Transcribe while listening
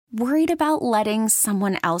Worried about letting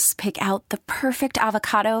someone else pick out the perfect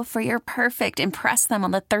avocado for your perfect impress them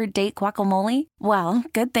on the third date guacamole? Well,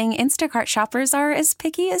 good thing Instacart shoppers are as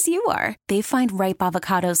picky as you are. They find ripe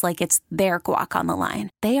avocados like it's their guac on the line.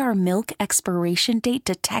 They are milk expiration date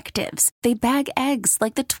detectives. They bag eggs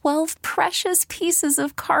like the 12 precious pieces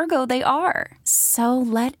of cargo they are. So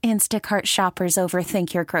let Instacart shoppers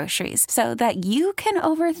overthink your groceries so that you can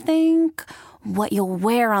overthink what you'll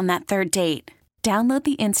wear on that third date. Download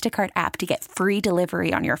the Instacart app to get free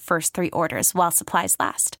delivery on your first 3 orders while supplies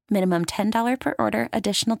last. Minimum $10 per order.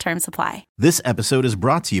 Additional terms apply. This episode is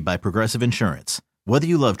brought to you by Progressive Insurance. Whether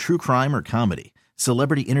you love true crime or comedy,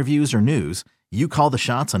 celebrity interviews or news, you call the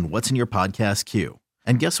shots on what's in your podcast queue.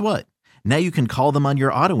 And guess what? Now you can call them on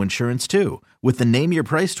your auto insurance too with the Name Your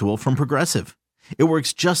Price tool from Progressive. It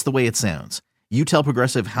works just the way it sounds. You tell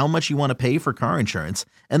Progressive how much you want to pay for car insurance,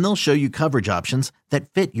 and they'll show you coverage options that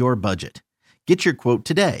fit your budget. Get your quote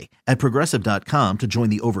today at Progressive.com to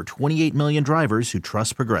join the over 28 million drivers who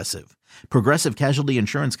trust Progressive. Progressive Casualty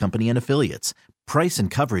Insurance Company and Affiliates. Price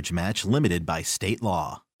and coverage match limited by state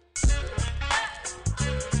law.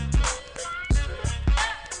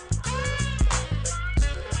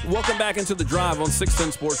 Welcome back into The Drive on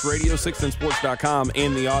 610 Sports Radio, 610sports.com,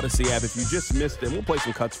 and the Odyssey app. If you just missed it, we'll play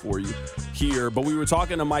some cuts for you here. But we were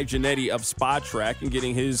talking to Mike Ginnitti of Spotrac and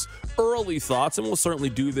getting his early thoughts, and we'll certainly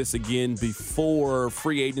do this again before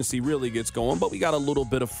free agency really gets going. But we got a little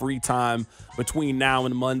bit of free time between now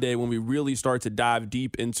and Monday when we really start to dive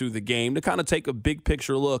deep into the game to kind of take a big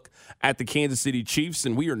picture look at the Kansas City Chiefs.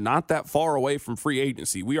 And we are not that far away from free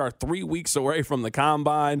agency. We are 3 weeks away from the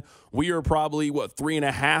Combine. We are probably,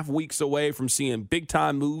 3.5 weeks away from seeing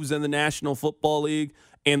big-time moves in the National Football League.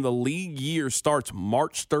 And the league year starts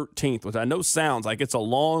March 13th, which I know sounds like it's a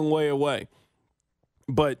long way away.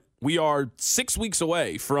 But we are 6 weeks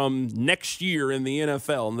away from next year in the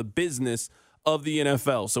NFL and the business of the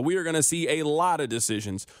NFL. So we are going to see a lot of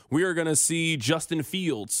decisions. We are going to see Justin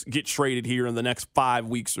Fields get traded here in the next 5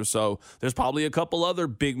 weeks or so. There's probably a couple other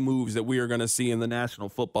big moves that we are going to see in the National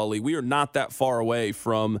Football League. We are not that far away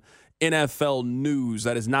from NFL news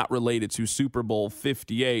that is not related to Super Bowl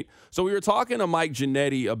 58. So we were talking to Mike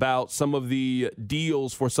Ginnitti about some of the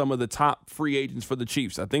deals for some of the top free agents for the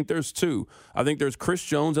Chiefs. I think there's 2. I think there's Chris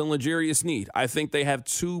Jones and L'Jarius Sneed. I think they have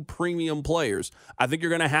 2 premium players. I think you're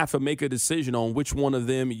going to have to make a decision on which one of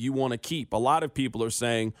them you want to keep. A lot of people are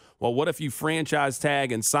saying, well, what if you franchise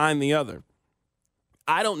tag and sign the other?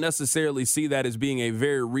 I don't necessarily see that as being a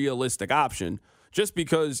very realistic option. Just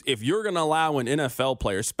because if you're going to allow an NFL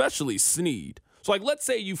player, especially Sneed, so like let's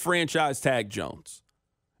say you franchise tag Jones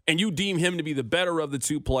and you deem him to be the better of the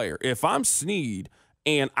 2 players. If I'm Sneed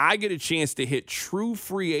and I get a chance to hit true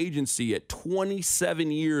free agency at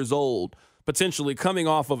 27 years old, potentially coming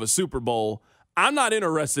off of a Super Bowl, I'm not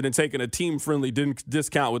interested in taking a team-friendly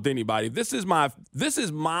discount with anybody. This is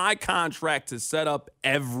my contract to set up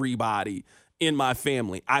everybody in my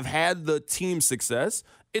family. I've had the team success.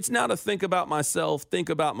 It's now to think about myself, think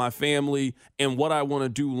about my family, and what I want to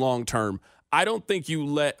do long term. I don't think you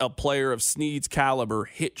let a player of Sneed's caliber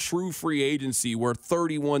hit true free agency where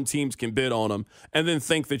 31 teams can bid on him and then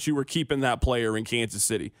think that you were keeping that player in Kansas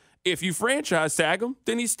City. If you franchise tag him,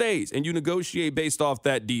 then he stays, and you negotiate based off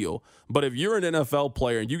that deal. But if you're an NFL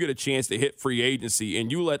player and you get a chance to hit free agency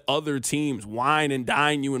and you let other teams wine and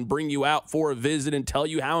dine you and bring you out for a visit and tell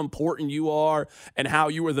you how important you are and how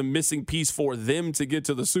you are the missing piece for them to get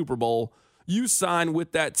to the Super Bowl, you sign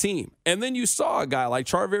with that team. And then you saw a guy like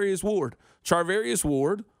Charvarius Ward. Charvarius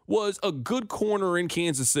Ward was a good corner in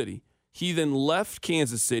Kansas City. He then left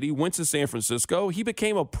Kansas City, went to San Francisco. He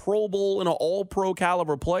became a Pro Bowl and an all-pro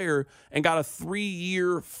caliber player and got a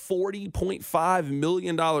 3-year, $40.5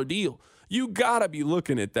 million deal. You got to be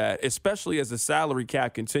looking at that, especially as the salary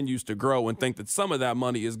cap continues to grow and think that some of that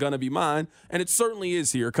money is going to be mine, and it certainly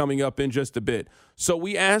is here coming up in just a bit. So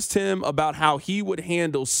we asked him about how he would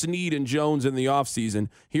handle Sneed and Jones in the offseason.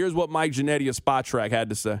 Here's what Mike Ginnitti of Spotrac had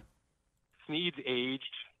to say. Sneed's aged.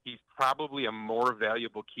 He's probably a more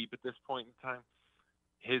valuable keep at this point in time.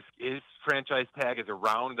 His franchise tag is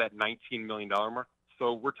around that $19 million mark.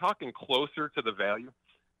 So we're talking closer to the value.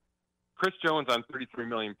 Chris Jones on $33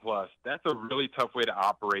 million plus, that's a really tough way to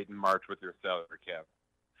operate in March with your salary cap,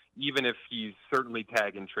 even if he's certainly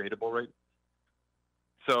tag and tradable, right?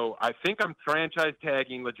 So I think I'm franchise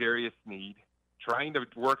tagging L'Jarius Sneed, trying to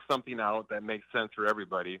work something out that makes sense for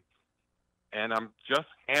everybody. And I'm just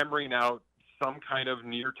hammering out some kind of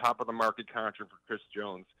near top of the market contract for Chris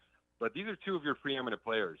Jones. But these are 2 of your preeminent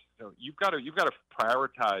players. So you've got to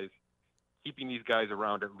prioritize keeping these guys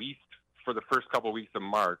around at least for the first couple of weeks of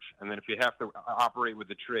March. And then if you have to operate with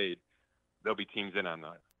the trade, there'll be teams in on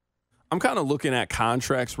that. I'm kind of looking at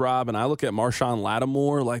contracts, Rob, and I look at Marshawn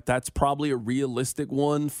Lattimore. Like, that's probably a realistic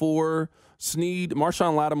one for Snead.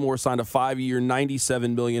 Marshawn Lattimore signed a 5-year,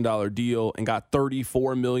 $97 million deal and got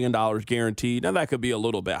 $34 million guaranteed. Now, that could be a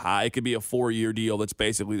little bit high. It could be a 4-year deal that's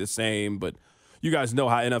basically the same, but you guys know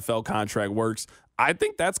how NFL contract works. I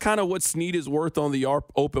think that's kind of what Snead is worth on the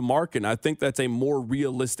open market, and I think that's a more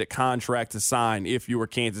realistic contract to sign if you were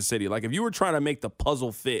Kansas City. Like, if you were trying to make the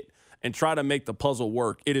puzzle fit and try to make the puzzle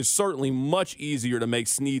work, it is certainly much easier to make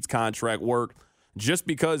Snead's contract work just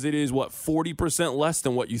because it is, 40% less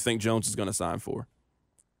than what you think Jones is going to sign for.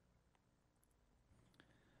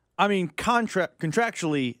 I mean,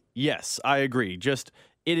 contractually, yes, I agree. Just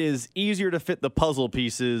it is easier to fit the puzzle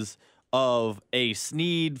pieces of a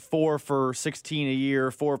Snead 4 for $16 a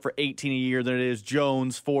year, 4 for $18 a year than it is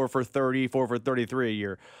Jones 4 for $30, 4 for $33 a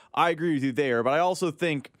year. I agree with you there, but I also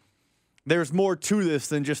think there's more to this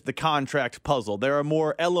than just the contract puzzle. There are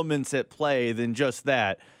more elements at play than just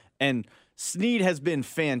that. And Snead has been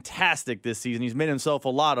fantastic this season. He's made himself a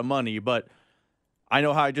lot of money, but I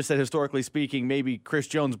know how I just said, historically speaking, maybe Chris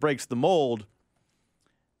Jones breaks the mold.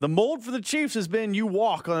 The mold for the Chiefs has been you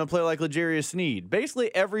walk on a player like L'Jarius Snead.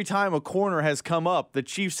 Basically, every time a corner has come up, the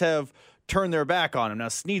Chiefs have turned their back on him. Now,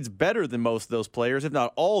 Snead's better than most of those players, if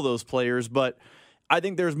not all those players, but I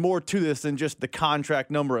think there's more to this than just the contract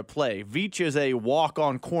number at play. Veach is a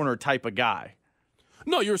walk-on corner type of guy.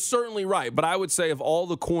 No, you're certainly right, but I would say of all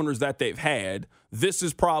the corners that they've had, this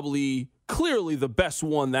is probably clearly the best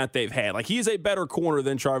one that they've had. Like, he's a better corner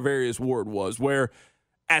than Charvarius Ward was, where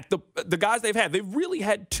at the guys they've had, they've really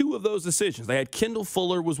had two of those decisions. They had Kendall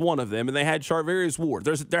Fuller was one of them, and they had Charvarius Ward.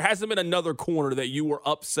 There hasn't been another corner that you were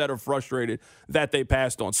upset or frustrated that they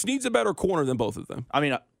passed on. Snead's a better corner than both of them. I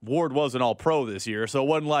mean, Ward was an all-pro this year, so it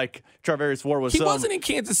wasn't like Charvarius Ward was He wasn't in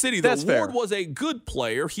Kansas City, though. That's Ward fair. was a good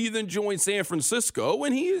player. He then joined San Francisco,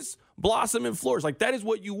 and he is blossoming flourish. Like, that is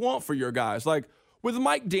what you want for your guys. Like, with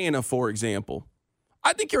Mike Dana, for example,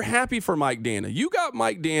 I think you're happy for Mike Dana. You got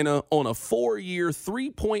Mike Dana on a 4-year,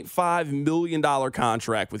 $3.5 million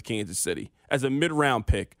contract with Kansas City as a mid-round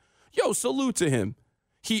pick. Yo, salute to him.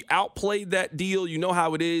 He outplayed that deal. You know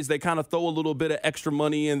how it is. They kind of throw a little bit of extra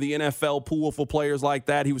money in the NFL pool for players like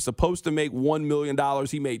that. He was supposed to make $1 million.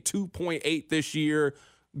 He made $2.8 this year.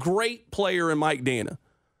 Great player in Mike Dana.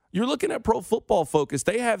 You're looking at Pro Football Focus.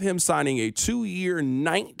 They have him signing a 2-year,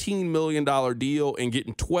 $19 million deal and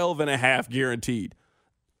getting $12.5 guaranteed.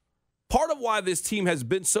 Part of why this team has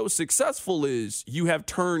been so successful is you have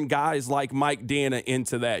turned guys like Mike Dana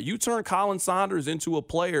into that. You turned Colin Saunders into a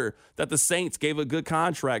player that the Saints gave a good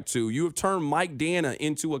contract to. You have turned Mike Dana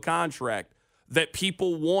into a contract that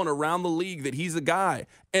people want around the league, that he's a guy.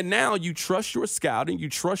 And now you trust your scouting, you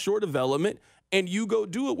trust your development, and you go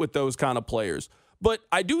do it with those kind of players. But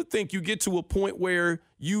I do think you get to a point where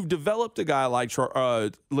you've developed a guy like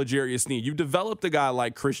L'Jarius Snead. You've developed a guy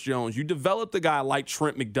like Chris Jones. You developed a guy like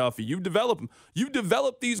Trent McDuffie. You've developed them. You've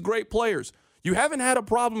developed these great players. You haven't had a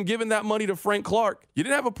problem giving that money to Frank Clark. You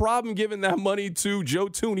didn't have a problem giving that money to Joe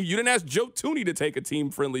Thuney. You didn't ask Joe Thuney to take a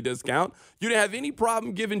team-friendly discount. You didn't have any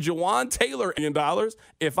problem giving Jawan Taylor $1 million.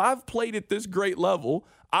 If I've played at this great level,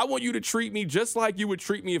 I want you to treat me just like you would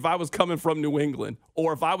treat me if I was coming from New England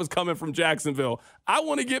or if I was coming from Jacksonville. I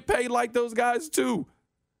want to get paid like those guys too.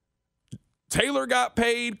 Taylor got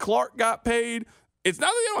paid. Clark got paid. It's not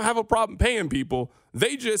that they don't have a problem paying people.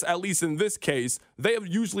 They just, at least in this case, they have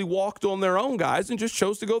usually walked on their own guys and just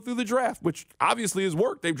chose to go through the draft, which obviously has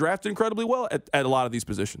worked. They've drafted incredibly well at a lot of these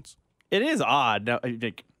positions. It is odd. Now,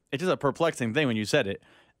 it's just a perplexing thing when you said it.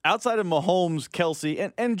 Outside of Mahomes,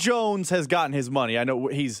 Kelce, and Jones has gotten his money. I know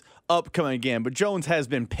he's upcoming again, but Jones has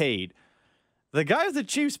been paid. The guys the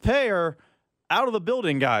Chiefs pay are out of the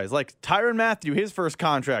building guys, like Tyrann Mathieu, his first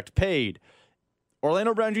contract, paid.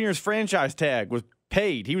 Orlando Brown Jr.'s franchise tag was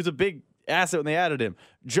paid. He was a big asset when they added him.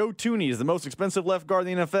 Joe Thuney is the most expensive left guard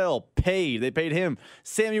in the NFL, paid. They paid him.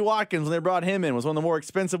 Sammy Watkins, when they brought him in, was one of the more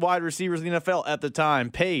expensive wide receivers in the NFL at the time,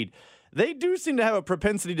 paid. They do seem to have a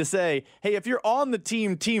propensity to say, hey, if you're on the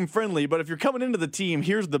team, team friendly, but if you're coming into the team,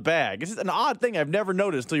 here's the bag. It's just an odd thing I've never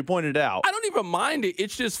noticed until you pointed it out. I don't even mind it.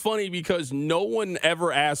 It's just funny because no one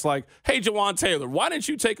ever asked, like, hey, Jawan Taylor, why didn't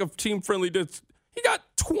you take a team-friendly discount? He got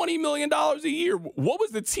 $20 million a year. What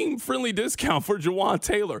was the team-friendly discount for Jawan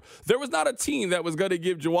Taylor? There was not a team that was going to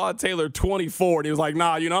give Jawan Taylor 24, and he was like,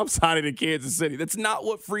 nah, I'm signing to Kansas City. That's not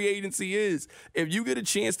what free agency is. If you get a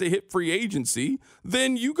chance to hit free agency,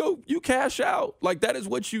 then you cash out. Like, that is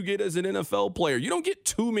what you get as an NFL player. You don't get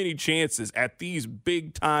too many chances at these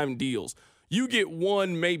big-time deals. You get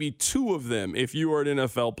one, maybe two of them if you are an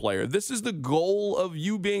NFL player. This is the goal of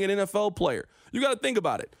you being an NFL player. You got to think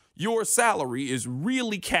about it. your salary is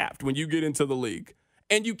really capped when you get into the league.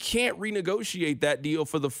 And you can't renegotiate that deal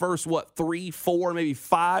for the first, 3, 4, maybe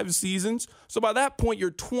 5 seasons. So by that point,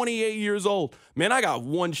 you're 28 years old. Man, I got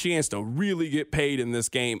one chance to really get paid in this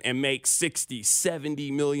game and make $60,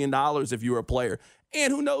 $70 million if you're a player.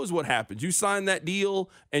 And who knows what happens? You sign that deal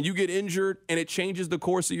and you get injured and it changes the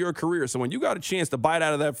course of your career. So when you got a chance to bite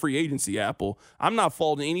out of that free agency apple, I'm not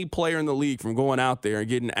faulting any player in the league from going out there and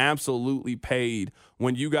getting absolutely paid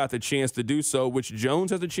when you got the chance to do so, which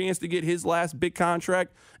Jones has a chance to get his last big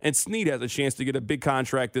contract and Snead has a chance to get a big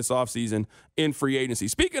contract this offseason in free agency.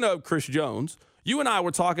 Speaking of Chris Jones, you and I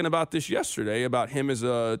were talking about this yesterday, about him as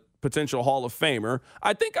a potential Hall of Famer.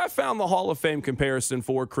 I think I found the Hall of Fame comparison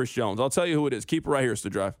for Chris Jones. I'll tell you who it is. Keep it right here. It's The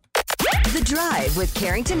Drive. The Drive with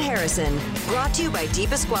Carrington Harrison. Brought to you by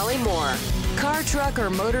DePasquale Moore. Car, truck, or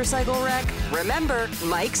motorcycle wreck? Remember,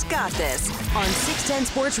 Mike's got this. On 610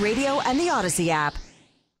 Sports Radio and the Odyssey app.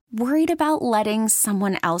 Worried about letting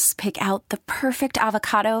someone else pick out the perfect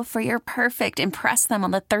avocado for your perfect impress them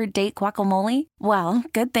on the third date guacamole? Well,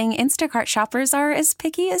 good thing Instacart shoppers are as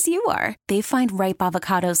picky as you are. They find ripe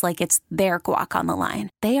avocados like it's their guac on the line.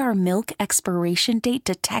 They are milk expiration date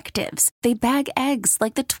detectives. They bag eggs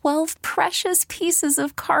like the 12 precious pieces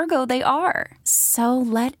of cargo they are. So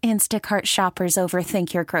let Instacart shoppers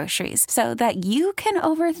overthink your groceries so that you can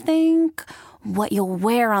overthink what you'll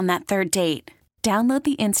wear on that third date. Download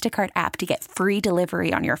the Instacart app to get free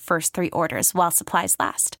delivery on your first 3 orders while supplies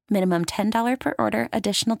last. Minimum $10 per order.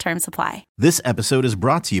 Additional terms apply. This episode is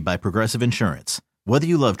brought to you by Progressive Insurance. Whether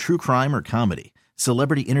you love true crime or comedy,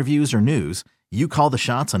 celebrity interviews or news, you call the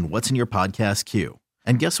shots on what's in your podcast queue.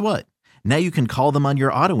 And guess what? Now you can call them on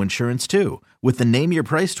your auto insurance too with the Name Your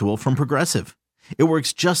Price tool from Progressive. It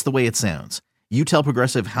works just the way it sounds. You tell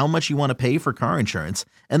Progressive how much you want to pay for car insurance,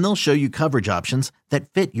 and they'll show you coverage options that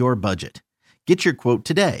fit your budget. Get your quote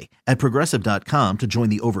today at Progressive.com to join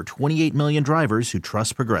the over 28 million drivers who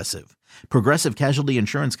trust Progressive. Progressive Casualty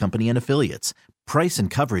Insurance Company and Affiliates. Price and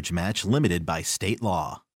coverage match limited by state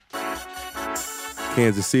law.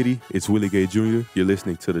 Kansas City, it's Willie Gay Jr. You're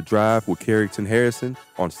listening to The Drive with Carrington Harrison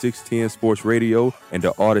on 610 Sports Radio and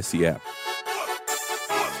the Odyssey app.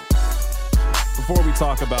 Before we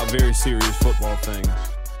talk about very serious football things,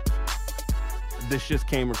 this just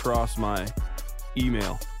came across my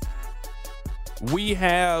email. We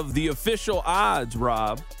have the official odds,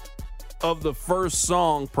 Rob, of the first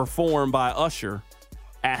song performed by Usher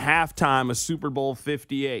at halftime of Super Bowl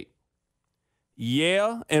 58.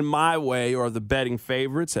 Yeah and My Way are the betting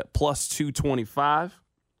favorites at plus 225,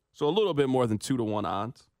 so a little bit more than 2-1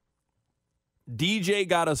 odds. DJ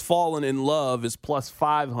Got Us Falling in Love is plus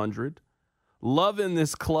 500. Love in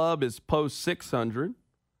This Club is post 600.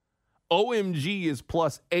 OMG is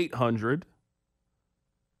plus 800.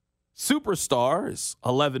 Superstar is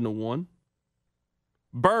 11-1.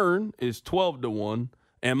 Burn is 12-1.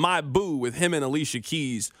 And My Boo with him and Alicia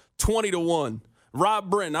Keys, 20-1. Rob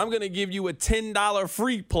Britton, I'm going to give you a $10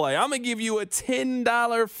 free play. I'm going to give you a $10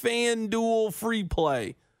 FanDuel free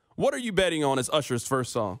play. What are you betting on as Usher's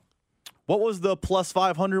first song? What was the plus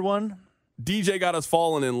 500 one? DJ Got Us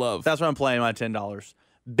Falling in Love. That's what I'm playing, my $10.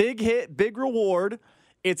 Big hit, big reward.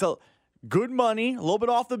 It's a good money, a little bit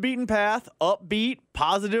off the beaten path, upbeat,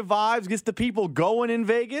 positive vibes, gets the people going in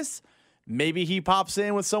Vegas. Maybe he pops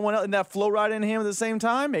in with someone else in that flow ride in him at the same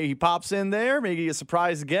time. Maybe he pops in there, maybe a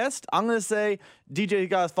surprise guest. I'm going to say DJ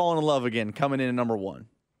Got Us Falling in Love again, coming in at number 1.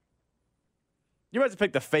 You're about to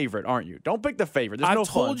pick the favorite, aren't you? Don't pick the favorite. There's no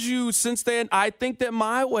fun. I told you since then, I think that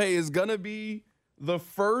My Way is going to be the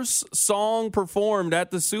first song performed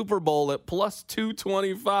at the Super Bowl at plus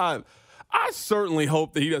 225. I certainly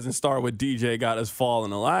hope that he doesn't start with DJ Got Us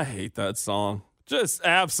Falling in Love. I hate that song. Just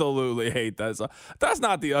absolutely hate that song. That's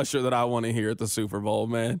not the Usher that I want to hear at the Super Bowl,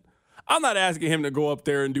 man. I'm not asking him to go up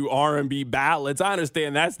there and do R&B ballads. I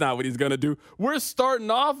understand that's not what he's going to do. We're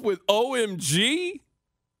starting off with OMG?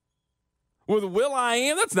 With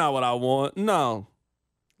Will.i.am? That's not what I want. No.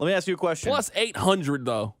 Let me ask you a question. Plus 800,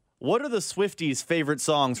 though. What are the Swifties' favorite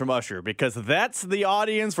songs from Usher? Because that's the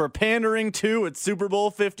audience we're pandering to at Super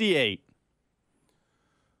Bowl 58.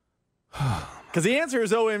 Because the answer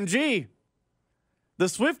is OMG. The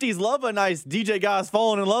Swifties love a nice DJ Got Us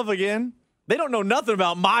Falling in Love again. They don't know nothing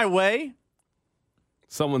about My Way.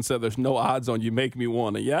 Someone said there's no odds on You Make Me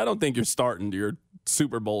Wanna. Yeah, I don't think you're starting your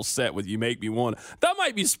Super Bowl set with You Make Me Wanna. That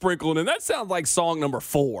might be sprinkled in. That sounds like song number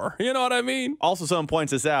 4. You know what I mean? Also, someone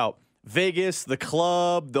points this out. Vegas, the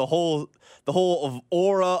club, the whole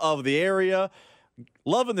aura of the area.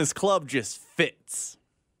 Love in This Club just fits.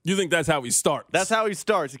 You think that's how he starts? That's how he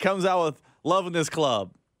starts. He comes out with Love in This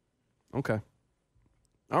Club. Okay.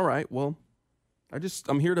 All right. Well,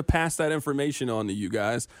 I'm here to pass that information on to you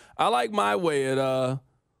guys. I like my way at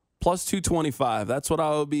plus 225. That's what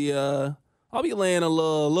I'll be laying a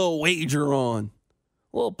little wager on.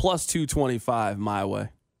 A little plus 225 my way.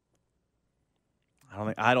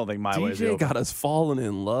 I don't think my way is DJ got us falling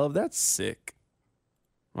in love. That's sick.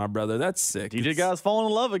 My brother, that's sick. DJ got us falling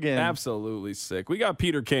in love again. Absolutely sick. We got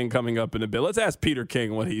Peter King coming up in a bit. Let's ask Peter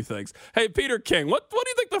King what he thinks. Hey, Peter King, what do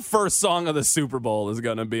you think the first song of the Super Bowl is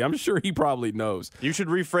going to be? I'm sure he probably knows. You should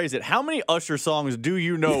rephrase it. How many Usher songs do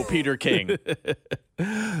you know, Peter King?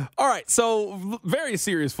 All right, so very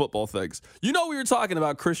serious football things. We were talking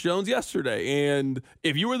about Chris Jones yesterday, and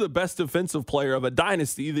if you were the best defensive player of a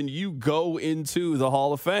dynasty, then you go into the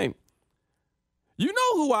Hall of Fame. You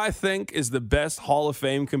know who I think is the best Hall of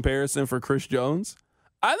Fame comparison for Chris Jones?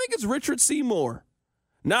 I think it's Richard Seymour.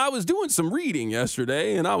 Now, I was doing some reading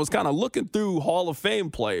yesterday, and I was kind of looking through Hall of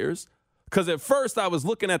Fame players, because at first I was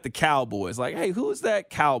looking at the Cowboys, like, hey, who is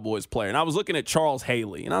that Cowboys player? And I was looking at Charles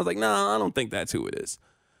Haley, and I was like, no, I don't think that's who it is.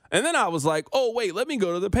 And then I was like, oh, wait, let me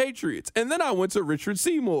go to the Patriots. And then I went to Richard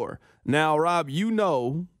Seymour. Now, Rob, you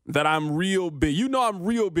know that I'm real big. I'm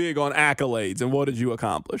real big on accolades, and what did you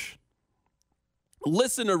accomplish?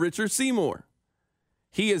 Listen to Richard Seymour.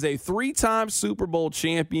 He is a 3-time Super Bowl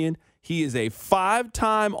champion. He is a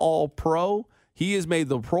 5-time All-Pro. He has made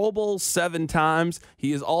the Pro Bowl 7 times.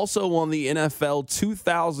 He is also on the NFL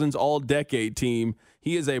 2000s All-Decade team.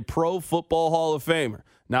 He is a Pro Football Hall of Famer.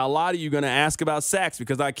 Now, a lot of you are going to ask about sacks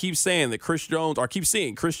because I keep saying that Chris Jones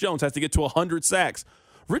has to get to 100 sacks.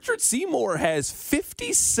 Richard Seymour has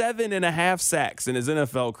 57.5 sacks in his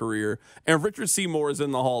NFL career, and Richard Seymour is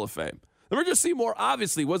in the Hall of Fame. Richard Seymour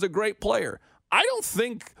obviously was a great player. I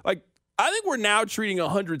think we're now treating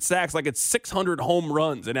 100 sacks like it's 600 home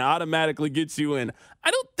runs and it automatically gets you in.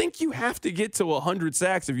 I don't think you have to get to 100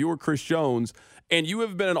 sacks if you're Chris Jones and you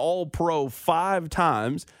have been an All-Pro 5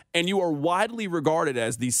 times and you are widely regarded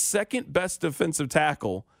as the second best defensive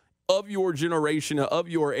tackle of your generation, of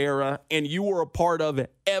your era, and you were a part of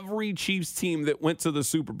every Chiefs team that went to the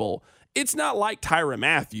Super Bowl. It's not like Tyrann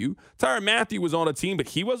Mathieu. Tyrann Mathieu was on a team, but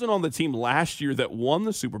he wasn't on the team last year that won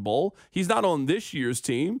the Super Bowl. He's not on this year's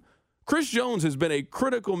team. Chris Jones has been a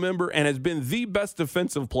critical member and has been the best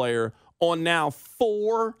defensive player on now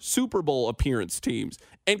 4 Super Bowl appearance teams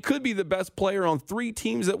and could be the best player on 3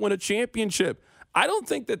 teams that win a championship. I don't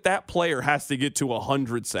think that player has to get to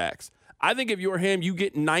 100 sacks. I think if you're him, you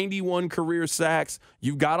get 91 career sacks.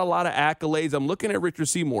 You've got a lot of accolades. I'm looking at Richard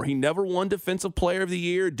Seymour. He never won Defensive Player of the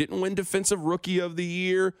Year, didn't win Defensive Rookie of the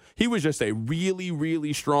Year. He was just a really,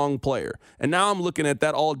 really strong player. And now I'm looking at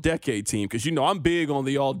that all-decade team because, I'm big on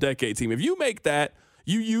the all-decade team. If you make that,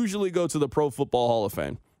 you usually go to the Pro Football Hall of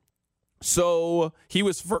Fame. So he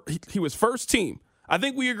was first team. I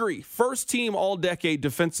think we agree. First team all-decade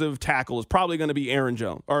defensive tackle is probably going to be Aaron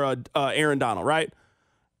Donald, right?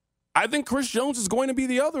 I think Chris Jones is going to be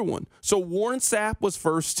the other one. So Warren Sapp was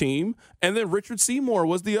first team, and then Richard Seymour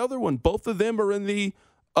was the other one. Both of them are in the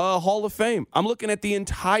Hall of Fame. I'm looking at the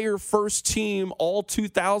entire first team, all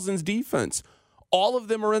 2000s defense. All of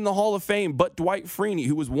them are in the Hall of Fame, but Dwight Freeney,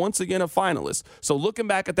 who was once again a finalist. So looking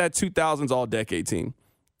back at that 2000s All-Decade team,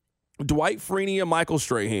 Dwight Freeney and Michael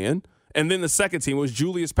Strahan. And then the second team was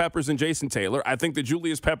Julius Peppers and Jason Taylor. I think that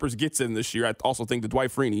Julius Peppers gets in this year. I also think that Dwight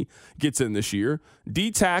Freeney gets in this year.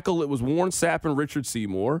 D-tackle, it was Warren Sapp and Richard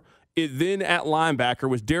Seymour. It then at linebacker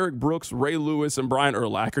was Derek Brooks, Ray Lewis, and Brian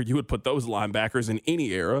Urlacher. You would put those linebackers in any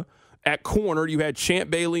era. At corner, you had Champ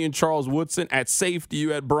Bailey and Charles Woodson. At safety,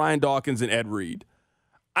 you had Brian Dawkins and Ed Reed.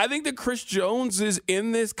 I think that Chris Jones is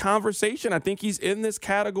in this conversation. I think he's in this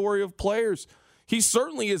category of players. He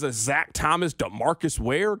certainly is a Zach Thomas, DeMarcus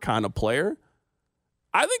Ware kind of player.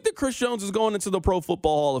 I think that Chris Jones is going into the Pro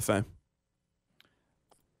Football Hall of Fame.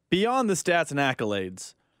 Beyond the stats and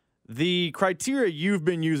accolades, the criteria you've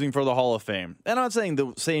been using for the Hall of Fame, and I'm not saying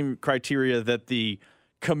the same criteria that the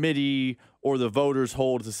committee or the voters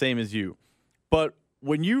hold is the same as you, but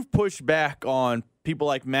when you've pushed back on people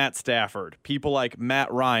like Matt Stafford, people like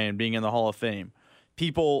Matt Ryan being in the Hall of Fame,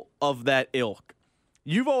 people of that ilk,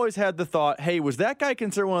 you've always had the thought, hey, was that guy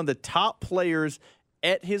considered one of the top players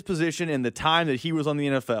at his position in the time that he was on the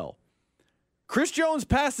NFL? Chris Jones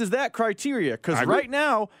passes that criteria because right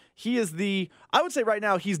now he's the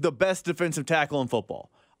best defensive tackle in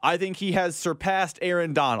football. I think he has surpassed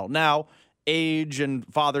Aaron Donald. Now, age and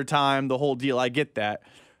father time, the whole deal, I get that.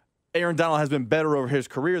 Aaron Donald has been better over his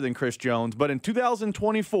career than Chris Jones, but in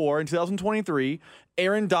 2024 and 2023,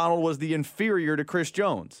 Aaron Donald was the inferior to Chris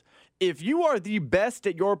Jones. If you are the best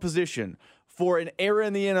at your position for an era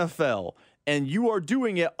in the NFL and you are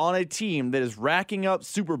doing it on a team that is racking up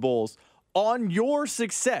Super Bowls on your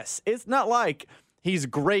success, it's not like He's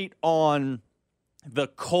great on the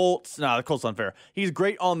Colts. No, the Colts unfair. He's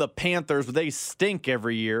great on the Panthers, but they stink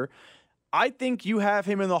every year. I think you have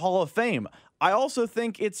him in the Hall of Fame. I also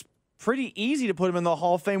think it's pretty easy to put him in the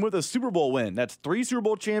Hall of Fame with a Super Bowl win. That's 3 Super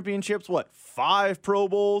Bowl championships, 5 Pro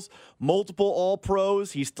Bowls, multiple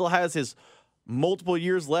All-Pros. He still has his multiple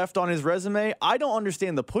years left on his resume. I don't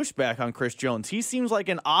understand the pushback on Chris Jones. He seems like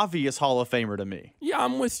an obvious Hall of Famer to me. Yeah,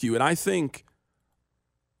 I'm with you. And I think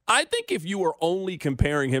if you were only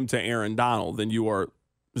comparing him to Aaron Donald, then you are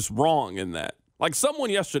just wrong in that. Like someone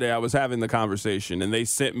yesterday, I was having the conversation, and they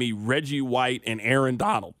sent me Reggie White and Aaron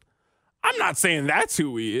Donald. I'm not saying that's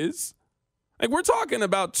who he is. Like, we're talking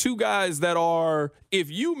about 2 guys that are,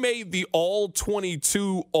 if you made the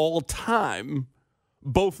all-22 all-time,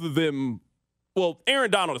 both of them, well,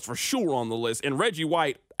 Aaron Donald is for sure on the list, and Reggie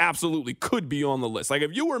White absolutely could be on the list. Like,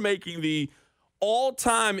 if you were making the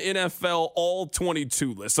all-time NFL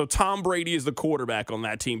all-22 list, so Tom Brady is the quarterback on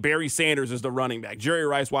that team, Barry Sanders is the running back, Jerry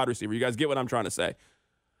Rice wide receiver. You guys get what I'm trying to say?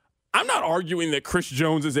 I'm not arguing that Chris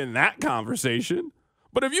Jones is in that conversation.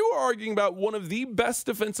 But if you were arguing about one of the best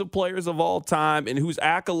defensive players of all time and whose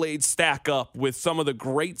accolades stack up with some of the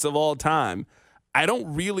greats of all time, I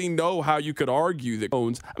don't really know how you could argue that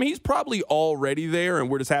Jones, I mean, he's probably already there, and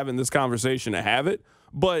we're just having this conversation to have it.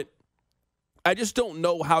 But I just don't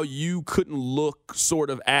know how you couldn't look sort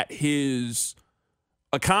of at his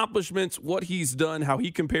accomplishments, what he's done, how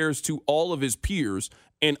he compares to all of his peers.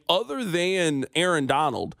 And other than Aaron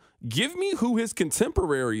Donald, give me who his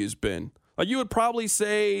contemporary has been. Like, you would probably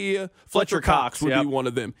say Fletcher Cox would be one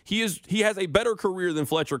of them. He has a better career than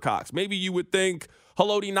Fletcher Cox. Maybe you would think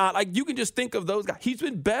Haloti Ngata. Like, you can just think of those guys. He's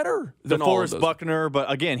been better than all of those. DeForest Buckner, but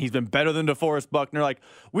again, he's been better than DeForest Buckner. Like,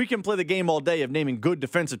 we can play the game all day of naming good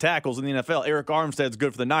defensive tackles in the NFL. Eric Armstead's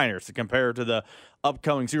good for the Niners to compare to the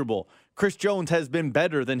upcoming Super Bowl. Chris Jones has been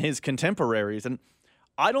better than his contemporaries, and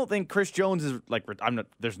I don't think Chris Jones is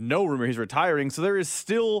there's no rumor he's retiring, so there is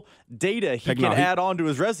still data he can add on to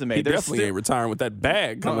his resume. He definitely ain't retiring with that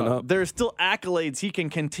bag coming up. There's still accolades he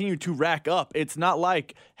can continue to rack up. It's not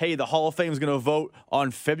like, hey, the Hall of Fame is going to vote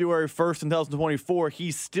on February 1st, 2024.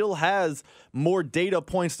 He still has more data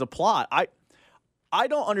points to plot. I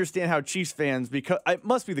don't understand how Chiefs fans, because it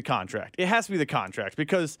must be the contract. It has to be the contract,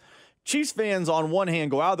 because Chiefs fans, on one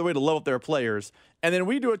hand, go out of their way to love up their players, and then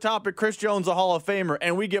we do a topic, Chris Jones, a Hall of Famer,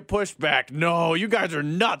 and we get pushed back. No, you guys are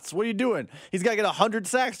nuts. What are you doing? He's got to get 100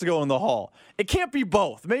 sacks to go in the Hall. It can't be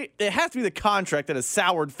both. It has to be the contract that has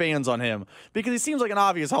soured fans on him, because he seems like an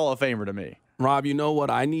obvious Hall of Famer to me. Rob, you know what?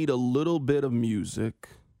 I need a little bit of music,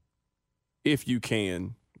 if you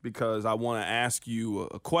can, because I want to ask you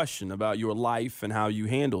a question about your life and how you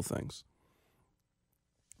handle things.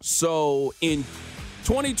 So, in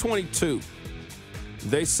 2022,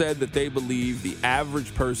 they said that they believe the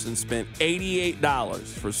average person spent $88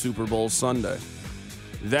 for Super Bowl Sunday.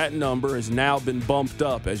 That number has now been bumped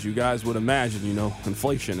up, as you guys would imagine,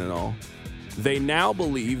 inflation and all. They now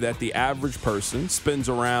believe that the average person spends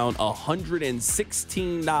around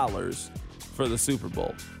 $116 for the Super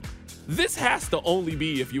Bowl. This has to only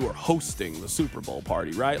be if you are hosting the Super Bowl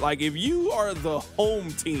party, right? Like, if you are the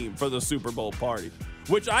home team for the Super Bowl party,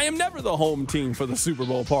 which I am never the home team for the Super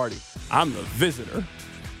Bowl party. I'm the visitor.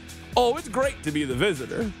 Oh, it's great to be the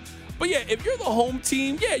visitor. But yeah, if you're the home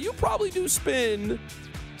team, yeah, you probably do spend,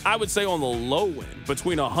 I would say on the low end,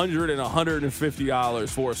 between $100 and $150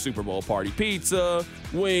 for a Super Bowl party. Pizza,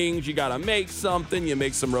 wings, you got to make something. You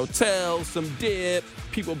make some Rotel, some dip.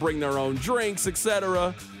 People bring their own drinks,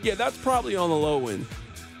 etc. Yeah, that's probably on the low end.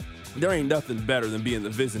 There ain't nothing better than being the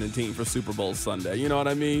visiting team for Super Bowl Sunday. You know what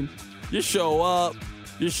I mean? You show up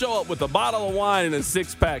with a bottle of wine and a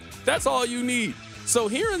six-pack. That's all you need. So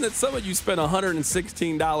hearing that some of you spent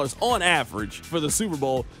 $116 on average for the Super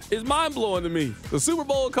Bowl is mind-blowing to me. The Super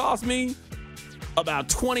Bowl cost me about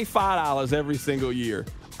 $25 every single year.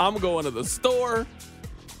 I'm going to the store.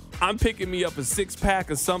 I'm picking me up a six-pack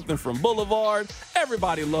of something from Boulevard.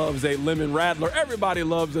 Everybody loves a lemon rattler. Everybody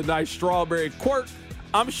loves a nice strawberry quirk.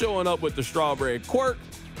 I'm showing up with the strawberry quirk.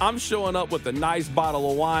 I'm showing up with a nice bottle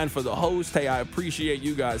of wine for the host. Hey, I appreciate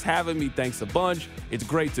you guys having me. Thanks a bunch. It's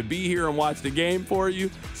great to be here and watch the game for you.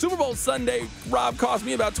 Super Bowl Sunday, Rob, cost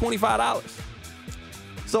me about $25.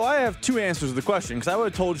 So I have two answers to the question, because I would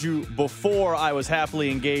have told you before I was happily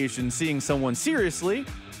engaged in seeing someone seriously,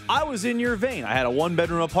 I was in your vein. I had a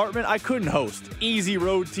one-bedroom apartment. I couldn't host. Easy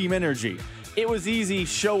road team energy. It was easy.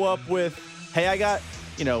 Show up with, hey, I got,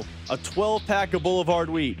 a 12-pack of Boulevard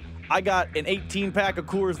Wheat. I got an 18-pack of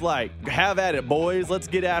Coors Light. Have at it, boys. Let's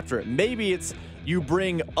get after it. Maybe it's you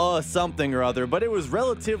bring something or other, but it was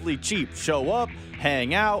relatively cheap. Show up,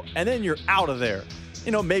 hang out, and then you're out of there.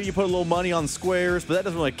 maybe you put a little money on squares, but that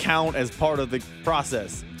doesn't really count as part of the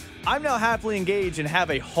process. I'm now happily engaged and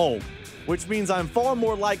have a home, which means I'm far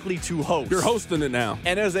more likely to host. You're hosting it now.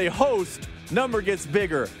 And as a host, number gets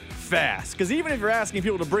bigger fast. Because even if you're asking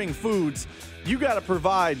people to bring foods, you got to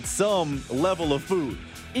provide some level of food.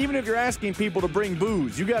 Even if you're asking people to bring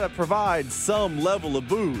booze, you got to provide some level of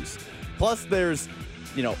booze. Plus, there's,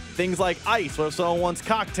 things like ice, where someone wants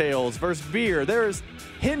cocktails versus beer. There's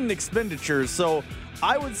hidden expenditures. So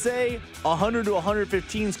I would say 100 to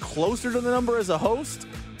 115 is closer to the number as a host.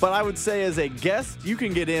 But I would say as a guest, you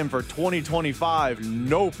can get in for 2025,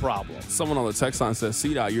 no problem. Someone on the text line says,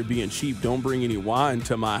 C-Dot, you're being cheap. Don't bring any wine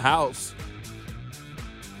to my house.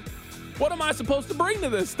 What am I supposed to bring to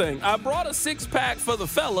this thing? I brought a 6-pack for the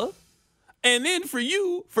fella. And then for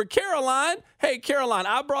you, for Caroline, hey, Caroline,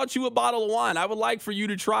 I brought you a bottle of wine. I would like for you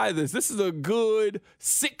to try this. This is a good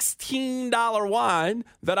 $16 wine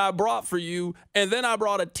that I brought for you. And then I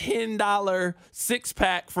brought a $10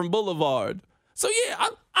 6-pack from Boulevard. So, yeah,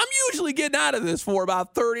 I'm usually getting out of this for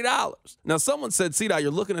about $30. Now, someone said, C-Dot, you're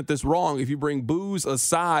looking at this wrong. If you bring booze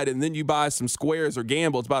aside and then you buy some squares or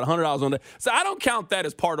gamble, it's about $100 on that. So I don't count that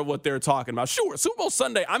as part of what they're talking about. Sure, Super Bowl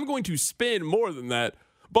Sunday, I'm going to spend more than that.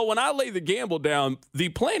 But when I lay the gamble down, the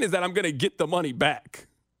plan is that I'm going to get the money back.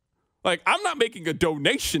 Like, I'm not making a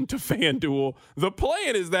donation to FanDuel. The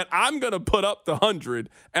plan is that I'm going to put up the $100,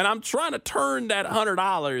 and I'm trying to turn that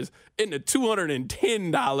 $100 into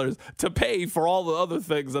 $210 to pay for all the other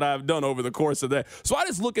things that I've done over the course of that. So I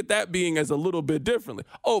just look at that being as a little bit differently.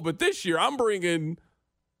 Oh, but this year I'm bringing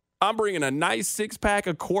a nice 6-pack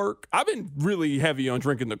of Quirk. I've been really heavy on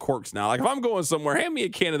drinking the Quirks now. Like, if I'm going somewhere, hand me a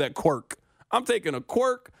can of that Quirk. I'm taking a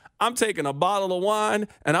Quirk. I'm taking a bottle of wine,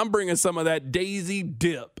 and I'm bringing some of that Daisy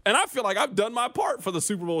Dip. And I feel like I've done my part for the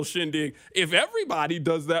Super Bowl shindig. If everybody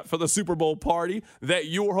does that for the Super Bowl party that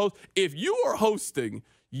you're if you are hosting,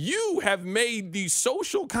 you have made the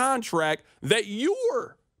social contract that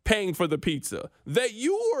you're paying for the pizza, that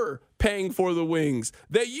you're paying for the wings,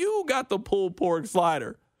 that you got the pulled pork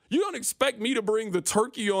slider. You don't expect me to bring the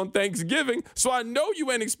turkey on Thanksgiving, so I know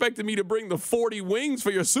you ain't expecting me to bring the 40 wings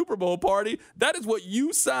for your Super Bowl party. That is what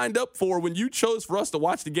you signed up for when you chose for us to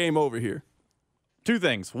watch the game over here. Two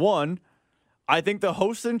things. One, I think the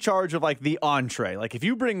host's in charge of, like, the entree. Like, if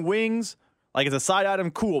you bring wings, like, as a side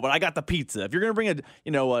item, cool, but I got the pizza. If you're going to bring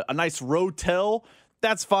a nice rotel,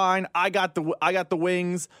 that's fine. I got the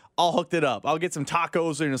wings. I'll hook it up. I'll get some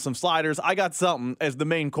tacos and some sliders. I got something as the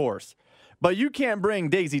main course. But you can't bring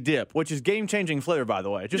Daisy Dip, which is game-changing flavor, by the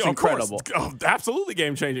way. Just incredible. Oh, absolutely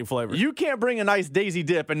game-changing flavor. You can't bring a nice Daisy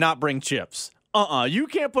Dip and not bring chips. You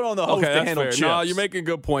can't put on the host to handle fair. chips. No, you're making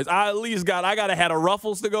good points. I got to have a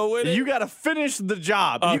Ruffles to go with it. You got to finish the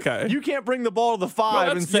job. Okay. You can't bring the ball to the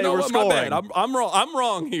 5 and say we're scoring. My bad. I'm wrong. I'm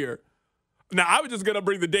wrong here. Now, I was just going to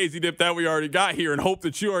bring the Daisy Dip that we already got here and hope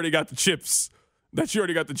that you already got the chips,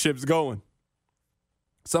 going.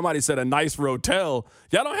 Somebody said a nice rotel.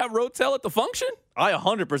 Y'all don't have rotel at the function? I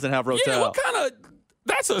 100% have rotel. Yeah, what kind of –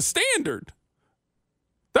 that's a standard.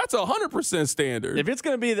 That's 100% standard. If it's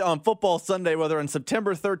going to be on Football Sunday, whether on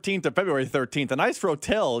September 13th or February 13th, a nice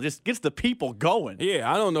rotel just gets the people going. Yeah,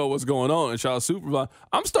 I don't know what's going on in Charlotte Super Bowl.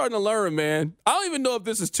 I'm starting to learn, man. I don't even know if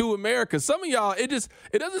this is too American. Some of y'all, it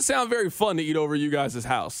doesn't sound very fun to eat over you guys'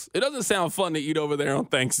 house. It doesn't sound fun to eat over there on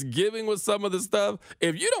Thanksgiving with some of the stuff.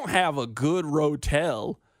 If you don't have a good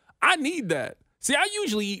rotel, I need that. See, I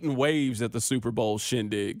usually eat in waves at the Super Bowl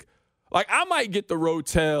shindig. Like, I might get the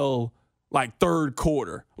rotel like third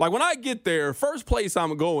quarter. Like, when I get there, first place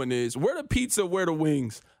I'm going is where the pizza, where the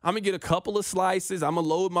wings. I'm going to get a couple of slices. I'm going to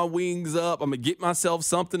load my wings up. I'm going to get myself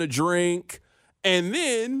something to drink. And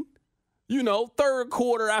then, third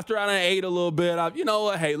quarter after I done ate a little bit,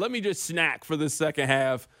 hey, let me just snack for the second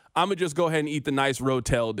half. I'm going to just go ahead and eat the nice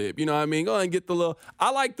rotel dip. You know what I mean? Go ahead and get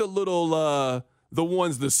I like the little, the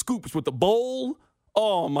ones, the scoops with the bowl.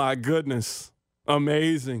 Oh, my goodness.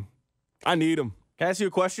 Amazing. I need them. Can I ask you a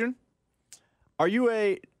question?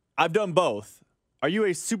 I've done both. Are you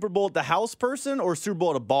a Super Bowl at the house person or Super Bowl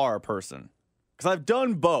at a bar person? Because I've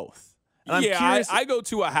done both. And I go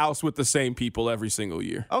to a house with the same people every single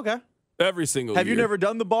year. Okay. Every single year. Have you never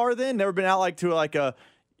done the bar then? Never been out to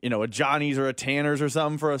a Johnny's or a Tanner's or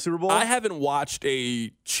something for a Super Bowl? I haven't watched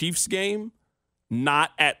a Chiefs game not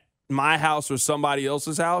at my house or somebody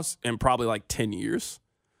else's house in probably like 10 years.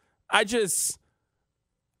 I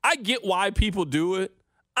get why people do it.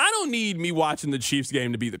 I don't need me watching the Chiefs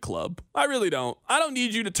game to be the club. I really don't. I don't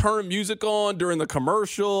need you to turn music on during the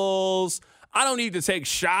commercials. I don't need to take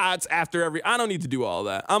shots after I don't need to do all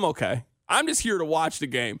that. I'm okay. I'm just here to watch the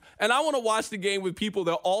game. And I want to watch the game with people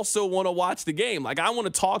that also want to watch the game. Like, I want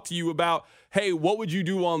to talk to you about, hey, what would you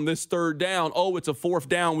do on this third down? Oh, it's a fourth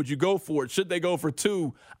down. Would you go for it? Should they go for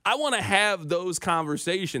 2? I want to have those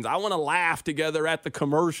conversations. I want to laugh together at the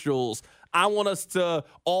commercials. I want us to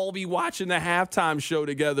all be watching the halftime show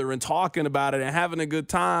together and talking about it and having a good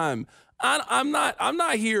time. I'm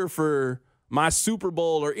not here for my Super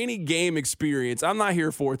Bowl or any game experience. I'm not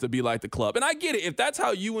here for it to be like the club. And I get it. If that's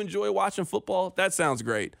how you enjoy watching football, that sounds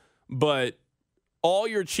great. But all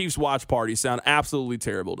your Chiefs watch parties sound absolutely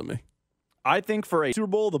terrible to me. I think for a Super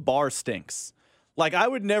Bowl, the bar stinks. Like, I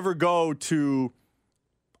would never go to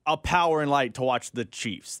a Power and Light to watch the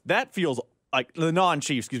Chiefs. That feels like the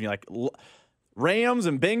non-Chiefs, like Rams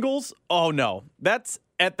and Bengals. Oh, no. That's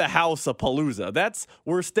at the house of Palooza.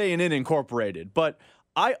 We're staying in Incorporated. But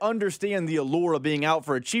I understand the allure of being out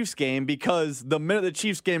for a Chiefs game because the minute the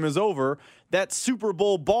Chiefs game is over, that Super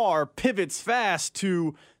Bowl bar pivots fast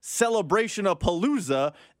to celebration of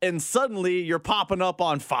Palooza, and suddenly you're popping up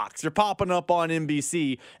on Fox, you're popping up on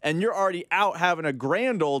NBC, and you're already out having a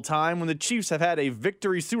grand old time when the Chiefs have had a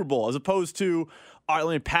victory Super Bowl, as opposed to, all right,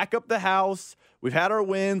 let me pack up the house. We've had our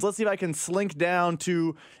wins. Let's see if I can slink down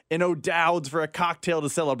to an O'Dowd's for a cocktail to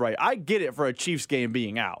celebrate. I get it for a Chiefs game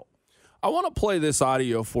being out. I want to play this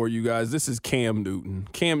audio for you guys. This is Cam Newton.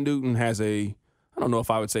 Cam Newton has I don't know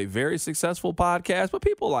if I would say very successful podcast, but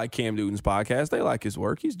people like Cam Newton's podcast. They like his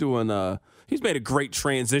work. He's made a great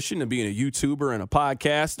transition to being a YouTuber and a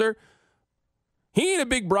podcaster. He ain't a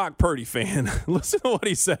big Brock Purdy fan. Listen to what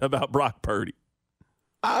he said about Brock Purdy.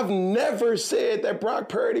 I've never said that Brock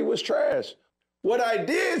Purdy was trash. What I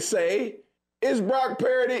did say is Brock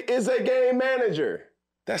Purdy is a game manager.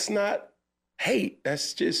 That's not hate.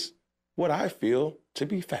 That's just what I feel to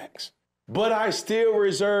be facts. But I still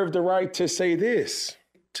reserve the right to say this.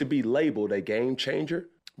 To be labeled a game changer,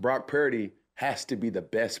 Brock Purdy has to be the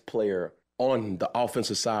best player on the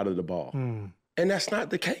offensive side of the ball. And that's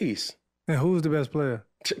not the case. And who's the best player?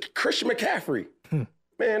 Christian McCaffrey.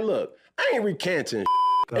 Man, look, I ain't recanting.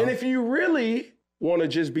 And if you really want to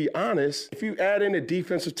just be honest, if you add in the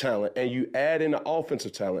defensive talent and you add in the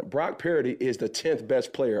offensive talent, Brock Purdy is the 10th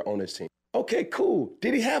best player on this team. Okay, cool.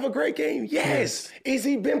 Did he have a great game? Yes. Is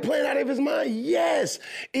he been playing out of his mind? Yes.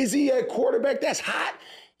 Is he a quarterback that's hot?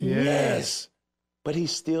 Yes. But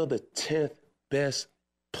he's still the 10th best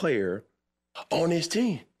player on his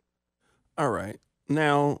team. All right.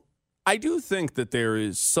 Now, I do think that there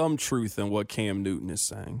is some truth in what Cam Newton is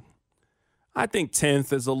saying. I think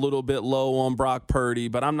 10th is a little bit low on Brock Purdy,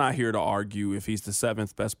 but I'm not here to argue if he's the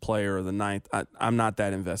 7th best player or the 9th. I'm not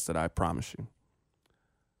that invested, I promise you.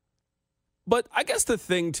 But I guess the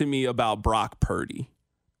thing to me about Brock Purdy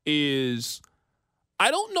is I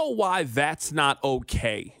don't know why that's not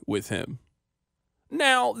okay with him.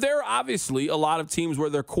 Now, there are obviously a lot of teams where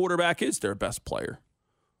their quarterback is their best player.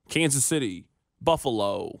 Kansas City,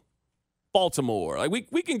 Buffalo, Baltimore. Like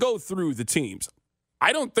we can go through the teams.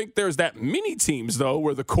 I don't think there's that many teams, though,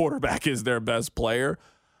 where the quarterback is their best player.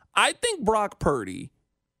 I think Brock Purdy,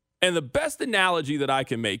 and the best analogy that I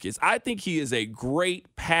can make is I think he is a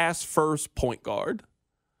great pass-first point guard.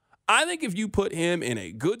 I think if you put him in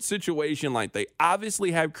a good situation like they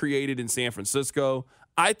obviously have created in San Francisco,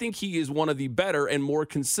 I think he is one of the better and more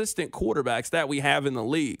consistent quarterbacks that we have in the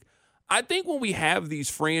league. I think when we have these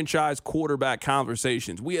franchise quarterback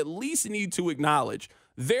conversations, we at least need to acknowledge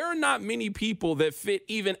there are not many people that fit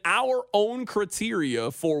even our own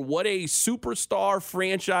criteria for what a superstar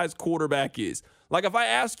franchise quarterback is. Like if I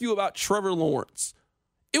ask you about Trevor Lawrence,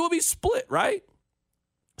 it would be split, right?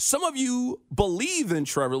 Some of you believe in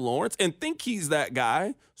Trevor Lawrence and think he's that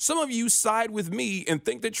guy. Some of you side with me and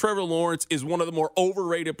think that Trevor Lawrence is one of the more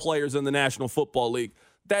overrated players in the National Football League.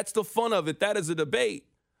 That's the fun of it. That is a debate.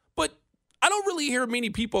 But I don't really hear many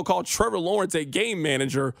people call Trevor Lawrence a game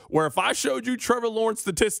manager, where if I showed you Trevor Lawrence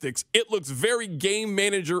statistics, it looks very game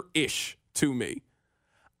manager-ish to me.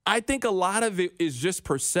 I think a lot of it is just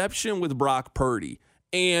perception with Brock Purdy.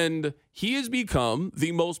 And he has become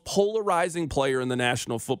the most polarizing player in the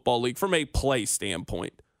National Football League from a play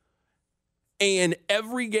standpoint. And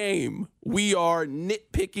every game, we are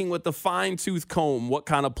nitpicking with the fine-tooth comb what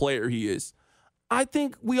kind of player he is. I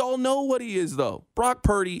think we all know what he is, though. Brock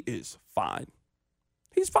Purdy is fine.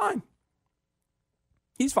 He's fine.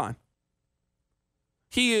 He's fine.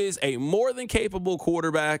 He is a more than capable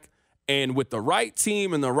quarterback, and with the right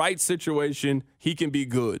team and the right situation, he can be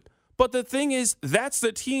good. But the thing is, that's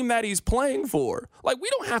the team that he's playing for. Like, we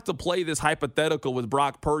don't have to play this hypothetical with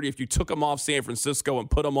Brock Purdy if you took him off San Francisco and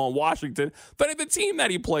put him on Washington. But the team that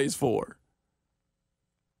he plays for.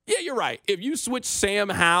 Yeah, you're right. If you switch Sam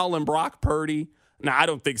Howell and Brock Purdy, Now, I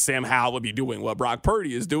don't think Sam Howell would be doing what Brock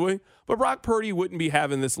Purdy is doing, but Brock Purdy wouldn't be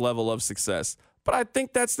having this level of success. But I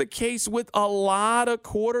think that's the case with a lot of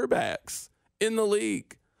quarterbacks in the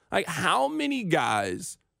league. Like, how many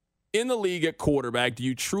guys in the league at quarterback do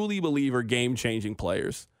you truly believe are game-changing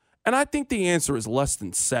players? And I think the answer is less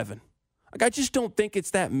than 7. Like, I just don't think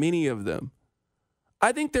it's that many of them.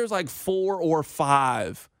 I think there's like 4 or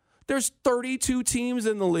 5. There's 32 teams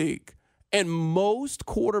in the league. And most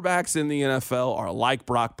quarterbacks in the NFL are like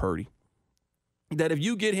Brock Purdy. That if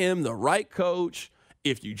you get him the right coach,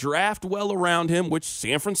 if you draft well around him, which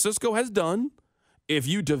San Francisco has done, if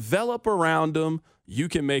you develop around him, you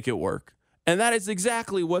can make it work. And that is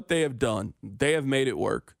exactly what they have done. They have made it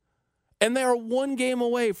work. And they are 1 game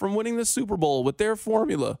away from winning the Super Bowl with their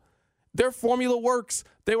formula. Their formula works.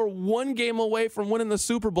 They were 1 game away from winning the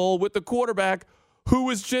Super Bowl with the quarterback who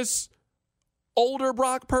was just older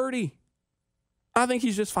Brock Purdy. I think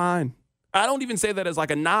he's just fine. I don't even say that as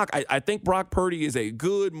like a knock. I think Brock Purdy is a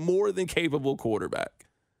good, more than capable quarterback.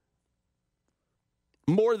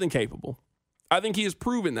 More than capable. I think he has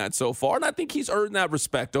proven that so far, and I think he's earned that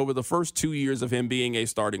respect over the first 2 years of him being a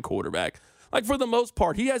starting quarterback. Like, for the most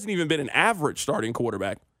part, he hasn't even been an average starting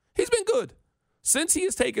quarterback. He's been good. Since he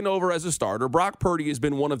has taken over as a starter, Brock Purdy has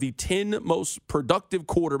been one of the 10 most productive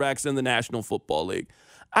quarterbacks in the National Football League.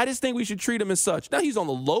 I just think we should treat him as such. Now, he's on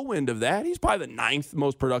the low end of that. He's probably the 9th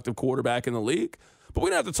most productive quarterback in the league. But we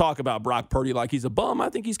don't have to talk about Brock Purdy like he's a bum. I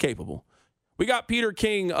think he's capable. We got Peter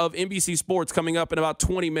King of NBC Sports coming up in about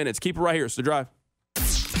 20 minutes. Keep it right here. It's The Drive.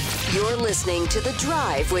 You're listening to The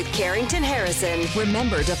Drive with Carrington Harrison.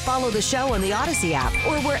 Remember to follow the show on the Odyssey app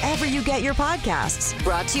or wherever you get your podcasts.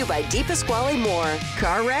 Brought to you by DePasquale Moore.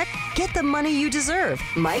 Car wreck? Get the money you deserve.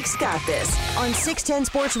 Mike's got this on 610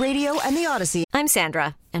 Sports Radio and the Odyssey. I'm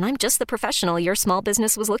Sandra, and I'm just the professional your small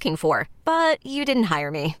business was looking for. But you didn't hire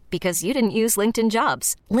me because you didn't use LinkedIn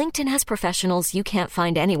Jobs. LinkedIn has professionals you can't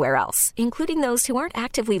find anywhere else, including those who aren't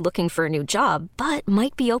actively looking for a new job, but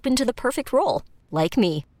might be open to the perfect role, like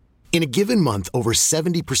me. In a given month, over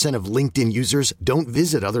 70% of LinkedIn users don't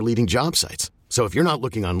visit other leading job sites. So if you're not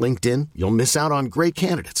looking on LinkedIn, you'll miss out on great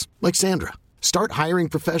candidates like Sandra. Start hiring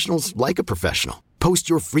professionals like a professional. Post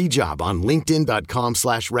your free job on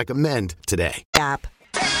linkedin.com/recommend today. App.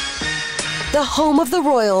 The home of the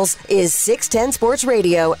Royals is 610 Sports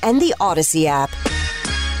Radio and the Odyssey app.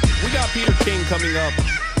 We got Peter King coming up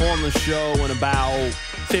on the show in about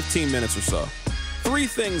 15 minutes or so. 3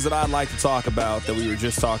 things that I'd like to talk about that we were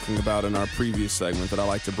just talking about in our previous segment that I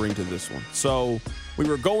like to bring to this one. So we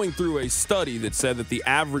were going through a study that said that the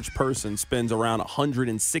average person spends around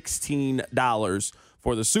 $116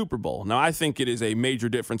 for the Super Bowl. Now, I think it is a major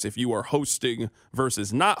difference if you are hosting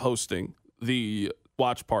versus not hosting the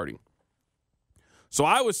watch party. So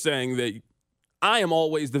I was saying that I am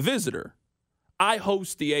always the visitor. I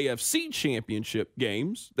host the AFC championship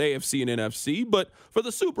games, the AFC and NFC, but for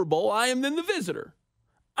the Super Bowl, I am then the visitor.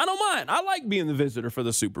 I don't mind. I like being the visitor for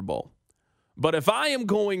the Super Bowl. But if I am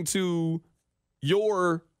going to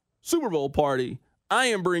your Super Bowl party, I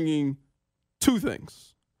am bringing 2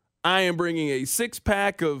 things. I am bringing a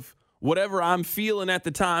 6-pack of whatever I'm feeling at the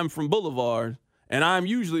time from Boulevard, and I'm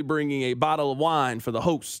usually bringing a bottle of wine for the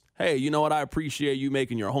host. Hey, you know what? I appreciate you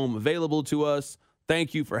making your home available to us.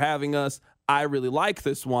 Thank you for having us. I really like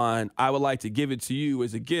this wine. I would like to give it to you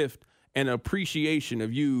as a gift and an appreciation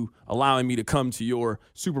of you allowing me to come to your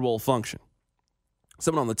Super Bowl function.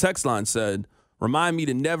 Someone on the text line said, remind me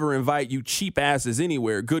to never invite you cheap asses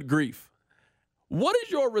anywhere. Good grief. What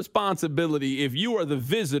is your responsibility if you are the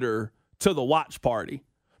visitor to the watch party?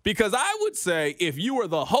 Because I would say if you are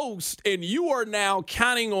the host and you are now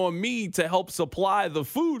counting on me to help supply the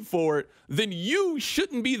food for it, then you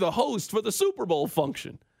shouldn't be the host for the Super Bowl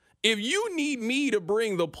function. If you need me to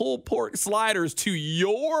bring the pulled pork sliders to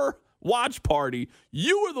your watch party,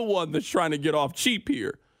 you are the one that's trying to get off cheap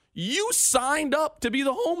here. You signed up to be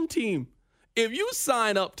the home team. If you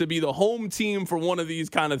sign up to be the home team for one of these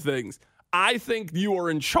kind of things, I think you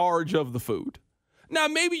are in charge of the food. Now,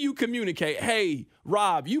 maybe you communicate, hey,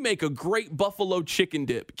 Rob, you make a great buffalo chicken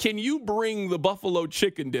dip. Can you bring the buffalo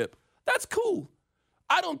chicken dip? That's cool.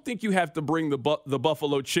 I don't think you have to bring the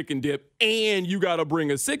buffalo chicken dip and you got to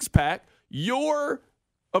bring a 6-pack. Your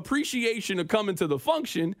appreciation of coming to the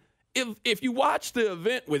function, if you watch the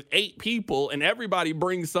event with 8 people and everybody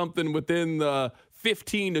brings something within the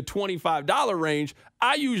 $15 to $25 range,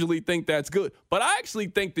 I usually think that's good. But I actually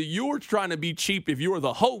think that you're trying to be cheap if you're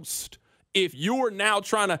the host. If you're now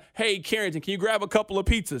trying to, hey, Carrington, can you grab a couple of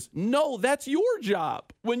pizzas? No, that's your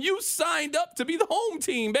job. When you signed up to be the home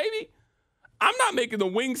team, baby, I'm not making the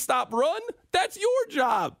Wingstop run. That's your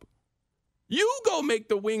job. You go make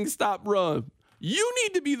the Wingstop run. You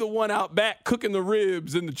need to be the one out back cooking the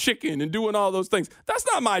ribs and the chicken and doing all those things. That's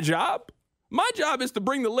not my job. My job is to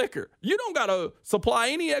bring the liquor. You don't got to supply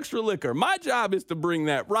any extra liquor. My job is to bring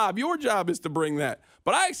that. Rob, your job is to bring that.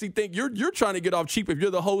 But I actually think you're trying to get off cheap if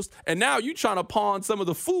you're the host, and now you're trying to pawn some of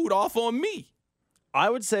the food off on me. I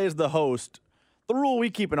would say as the host, the rule we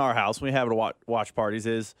keep in our house when we have watch parties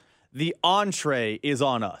is the entree is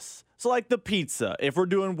on us. So like the pizza, if we're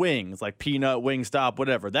doing wings, like Peanut, Wingstop,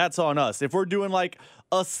 whatever, that's on us. If we're doing like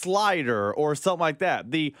a slider or something like that,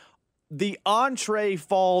 the entree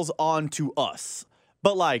falls onto us.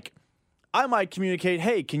 But like, I might communicate,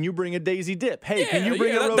 hey, can you bring a Daisy Dip? Hey, can you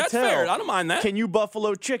bring a Rotel? That's fair. I don't mind that. Can you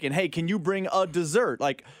buffalo chicken? Hey, can you bring a dessert?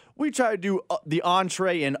 Like, we try to do the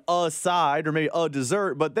entree and a side or maybe a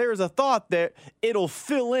dessert, but there's a thought that it'll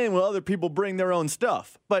fill in when other people bring their own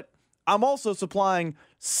stuff. But I'm also supplying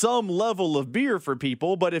some level of beer for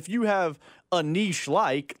people. But if you have a niche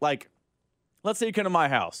like let's say you come to my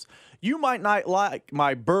house, you might not like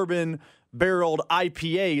my bourbon barreled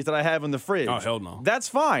IPAs that I have in the fridge. Oh, hell no. That's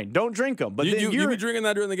fine. Don't drink them. But you be drinking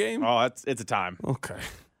that during the game? Oh, it's a time. Okay.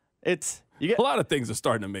 A lot of things are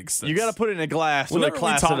starting to make sense. You got to put it in a glass. Whenever we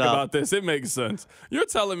talk it about this, it makes sense. You're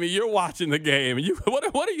telling me you're watching the game.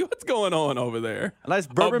 What's going on over there? A nice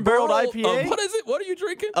bourbon barreled IPA. What is it? What are you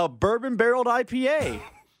drinking? A bourbon barreled IPA.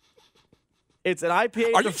 It's an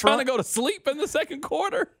IPA. Are you trying to go to sleep in the second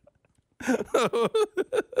quarter?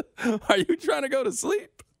 Are you trying to go to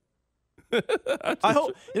sleep? I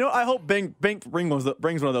hope Bink brings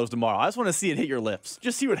one of those tomorrow. I just want to see it hit your lips.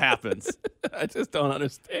 Just see what happens. I just don't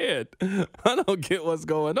understand. I don't get what's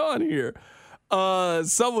going on here. We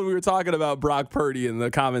were talking about Brock Purdy in the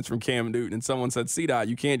comments from Cam Newton, and someone said, CDOT,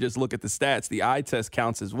 you can't just look at the stats. The eye test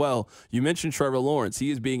counts as well. You mentioned Trevor Lawrence.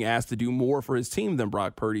 He is being asked to do more for his team than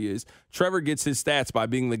Brock Purdy is. Trevor gets his stats by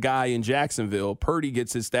being the guy in Jacksonville. Purdy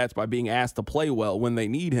gets his stats by being asked to play well when they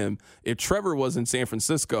need him. If Trevor was in San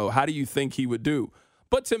Francisco, how do you think he would do?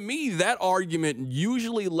 But to me, that argument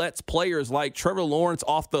usually lets players like Trevor Lawrence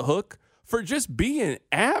off the hook for just being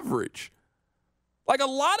average. Like, a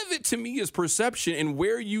lot of it to me is perception and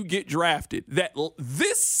where you get drafted. That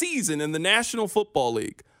this season in the National Football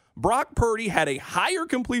League, Brock Purdy had a higher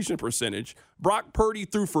completion percentage. Brock Purdy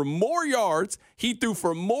threw for more yards. He threw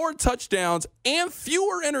for more touchdowns and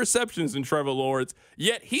fewer interceptions than Trevor Lawrence.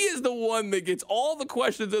 Yet he is the one that gets all the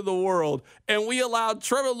questions in the world. And we allowed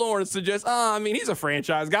Trevor Lawrence to just, he's a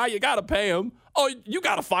franchise guy. You got to pay him. Oh, you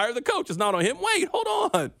got to fire the coach. It's not on him. Wait,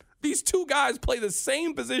 hold on. These two guys play the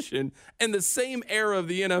same position in the same era of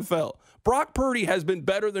the NFL. Brock Purdy has been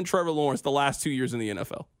better than Trevor Lawrence the last 2 years in the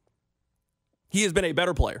NFL. He has been a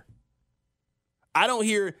better player. I don't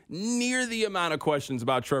hear near the amount of questions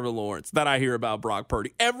about Trevor Lawrence that I hear about Brock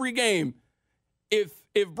Purdy. Every game, if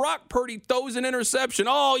Brock Purdy throws an interception,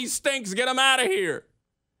 oh, he stinks, get him out of here.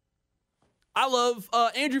 I love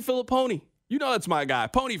Andrew Filipponi. You know that's my guy.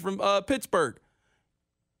 Pony from Pittsburgh.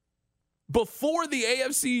 Before the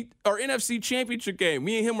AFC or NFC championship game,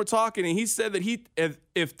 me and him were talking, and he said that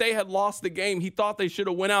if they had lost the game, he thought they should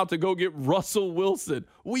have went out to go get Russell Wilson.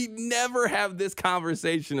 We never have this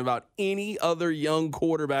conversation about any other young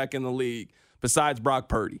quarterback in the league besides Brock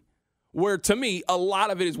Purdy, where to me, a lot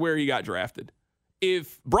of it is where he got drafted.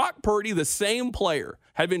 If Brock Purdy, the same player,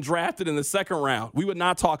 had been drafted in the second round, we would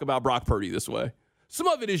not talk about Brock Purdy this way. Some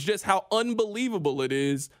of it is just how unbelievable it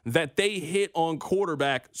is that they hit on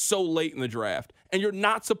quarterback so late in the draft. And you're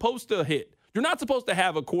not supposed to hit. You're not supposed to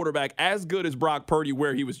have a quarterback as good as Brock Purdy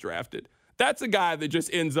where he was drafted. That's a guy that just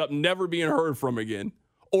ends up never being heard from again.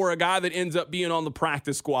 Or a guy that ends up being on the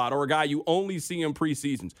practice squad, or a guy you only see in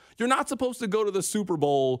preseasons. You're not supposed to go to the Super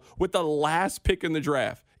Bowl with the last pick in the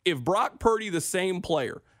draft. If Brock Purdy, the same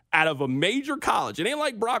player, out of a major college, it ain't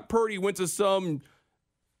like Brock Purdy went to some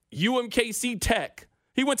UMKC Tech.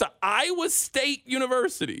 He went to Iowa State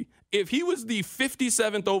University. If he was the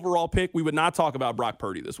 57th overall pick, we would not talk about Brock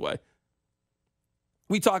Purdy this way.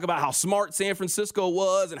 We talk about how smart San Francisco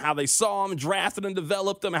was and how they saw him, drafted and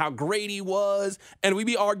developed him, and how great he was, and we'd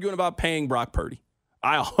be arguing about paying Brock Purdy.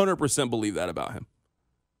 I 100% believe that about him.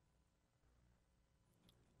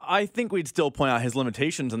 I think we'd still point out his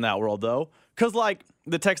limitations in that world, though, because,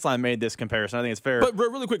 the text line made this comparison. I think it's fair. But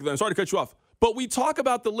really quickly, I'm sorry to cut you off. But we talk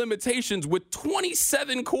about the limitations with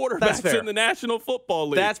 27 quarterbacks in the National Football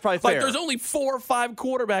League. That's probably fair. There's only 4 or 5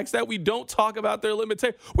 quarterbacks that we don't talk about their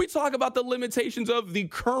limitations. We talk about the limitations of the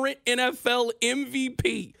current NFL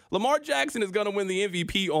MVP. Lamar Jackson is going to win the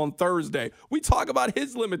MVP on Thursday. We talk about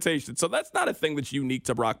his limitations. So that's not a thing that's unique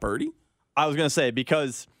to Brock Purdy. I was going to say,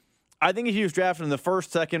 because I think if he was drafted in the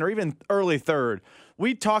first, second, or even early third,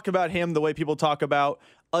 we talk about him the way people talk about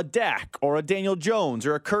a Dak or a Daniel Jones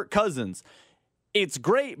or a Kirk Cousins. it's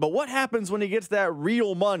great, but what happens when he gets that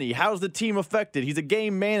real money? How's the team affected? He's a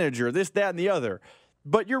game manager, this, that, and the other.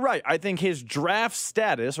 But you're right. I think his draft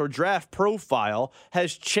status or draft profile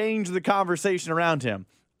has changed the conversation around him.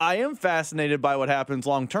 I am fascinated by what happens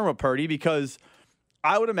long-term with Purdy because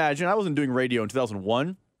I would imagine, I wasn't doing radio in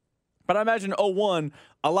 2001, but I imagine 2001,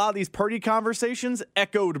 a lot of these Purdy conversations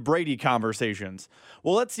echoed Brady conversations.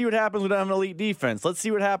 Well, let's see what happens with an elite defense. Let's see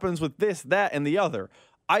what happens with this, that, and the other.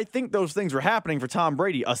 I think those things were happening for Tom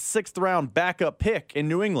Brady, a 6th-round backup pick in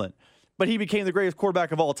New England, but he became the greatest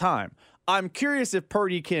quarterback of all time. I'm curious if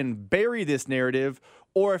Purdy can bury this narrative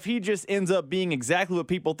or if he just ends up being exactly what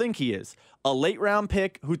people think he is, a late-round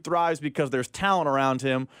pick who thrives because there's talent around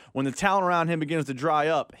him. When the talent around him begins to dry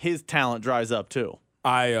up, his talent dries up too.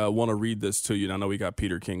 I want to read this to you, and I know we got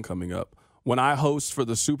Peter King coming up. When I host for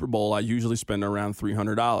the Super Bowl, I usually spend around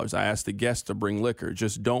 $300. I ask the guests to bring liquor.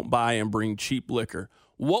 Just don't buy and bring cheap liquor.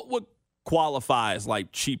 What would qualify as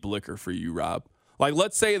like cheap liquor for you, Rob? Like,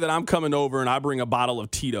 let's say that I'm coming over and I bring a bottle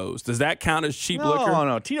of Tito's. Does that count as cheap liquor?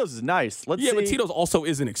 No, Tito's is nice. Let's see. But Tito's also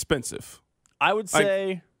isn't expensive. I would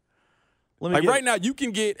say, right now you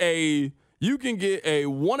can get a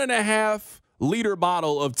 1.5 liter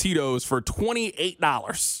bottle of Tito's for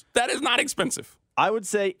 $28. That is not expensive. I would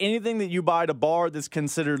say anything that you buy at a bar that's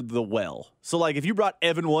considered the well. So, like, if you brought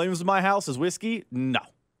Evan Williams to my house as whiskey, no,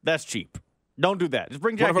 that's cheap. Don't do that. Just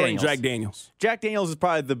bring Jack Daniels. Jack Daniels. Jack Daniels is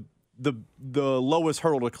probably the lowest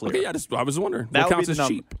hurdle to clear. Okay, yeah, I was wondering. That what counts as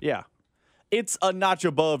cheap? Yeah. It's a notch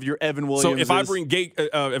above your Evan Williams. So if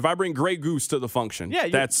I bring Grey Goose to the function,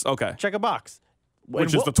 that's okay. Check a box.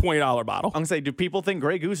 Which is the $20 bottle. I'm going to say, do people think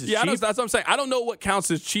Grey Goose is cheap? Yeah, that's what I'm saying. I don't know what counts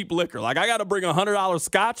as cheap liquor. Like, I got to bring $100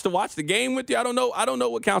 scotch to watch the game with you. I don't know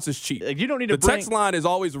what counts as cheap. You don't need to The text line is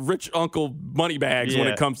always rich uncle money bags when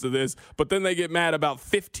it comes to this, but then they get mad about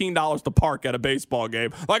 $15 to park at a baseball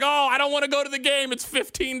game. Like, oh, I don't want to go to the game. It's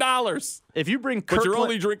 $15. If you bring But you're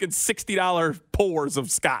only drinking $60 pours of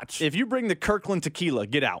scotch. If you bring the Kirkland tequila,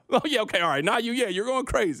 get out. Oh, yeah, okay, all right. Now you're going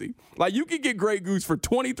crazy. Like, you can get Grey Goose for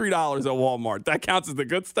 $23 at Walmart. That counts as the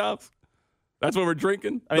good stuff? That's what we're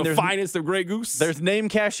drinking? The finest of Grey Goose? There's name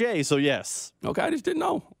cachet, so yes. Okay, I just didn't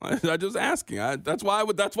know. I just asking. That's why I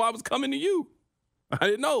was coming to you. I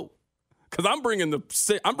didn't know. Because I'm bringing the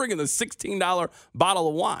 $16 bottle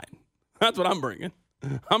of wine. That's what I'm bringing.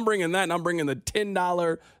 I'm bringing that, and I'm bringing the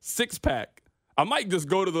 $10 six-pack. I might just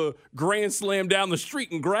go to the Grand Slam down the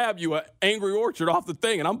street and grab you an Angry Orchard off the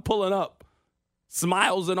thing, and I'm pulling up.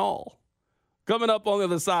 Smiles and all. Coming up on the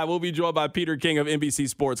other side, we'll be joined by Peter King of NBC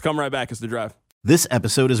Sports. Come right back. It's The Drive. This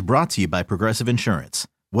episode is brought to you by Progressive Insurance.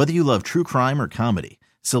 Whether you love true crime or comedy,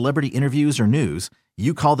 celebrity interviews or news,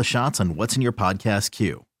 you call the shots on what's in your podcast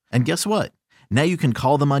queue. And guess what? Now you can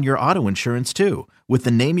call them on your auto insurance too with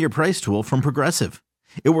the Name Your Price tool from Progressive.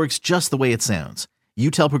 It works just the way it sounds.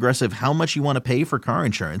 You tell Progressive how much you want to pay for car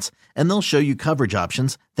insurance, and they'll show you coverage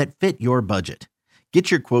options that fit your budget. Get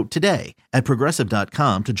your quote today at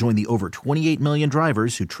Progressive.com to join the over 28 million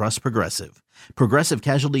drivers who trust Progressive. Progressive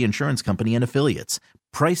Casualty Insurance Company and Affiliates.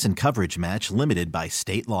 Price and coverage match limited by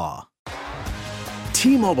state law.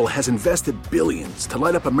 T-Mobile has invested billions to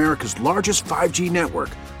light up America's largest 5G network,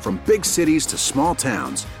 from big cities to small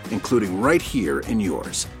towns, including right here in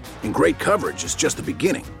yours. And great coverage is just the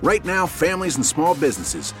beginning. Right now, families and small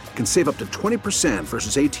businesses can save up to 20%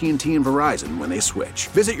 versus AT&T and Verizon when they switch.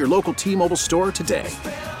 Visit your local T-Mobile store today.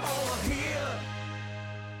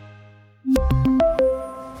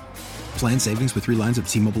 Plan savings with 3 lines of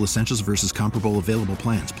T-Mobile Essentials versus comparable available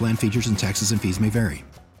plans. Plan features and taxes and fees may vary.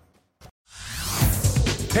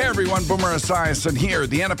 Hey everyone, Boomer Esiason here.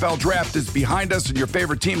 The NFL Draft is behind us and your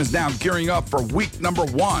favorite team is now gearing up for week number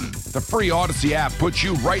 1. The free Odyssey app puts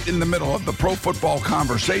you right in the middle of the pro football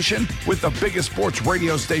conversation with the biggest sports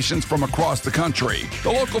radio stations from across the country.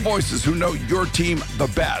 The local voices who know your team the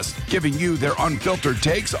best, giving you their unfiltered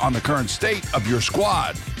takes on the current state of your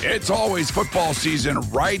squad. It's always football season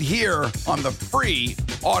right here on the free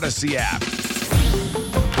Odyssey app.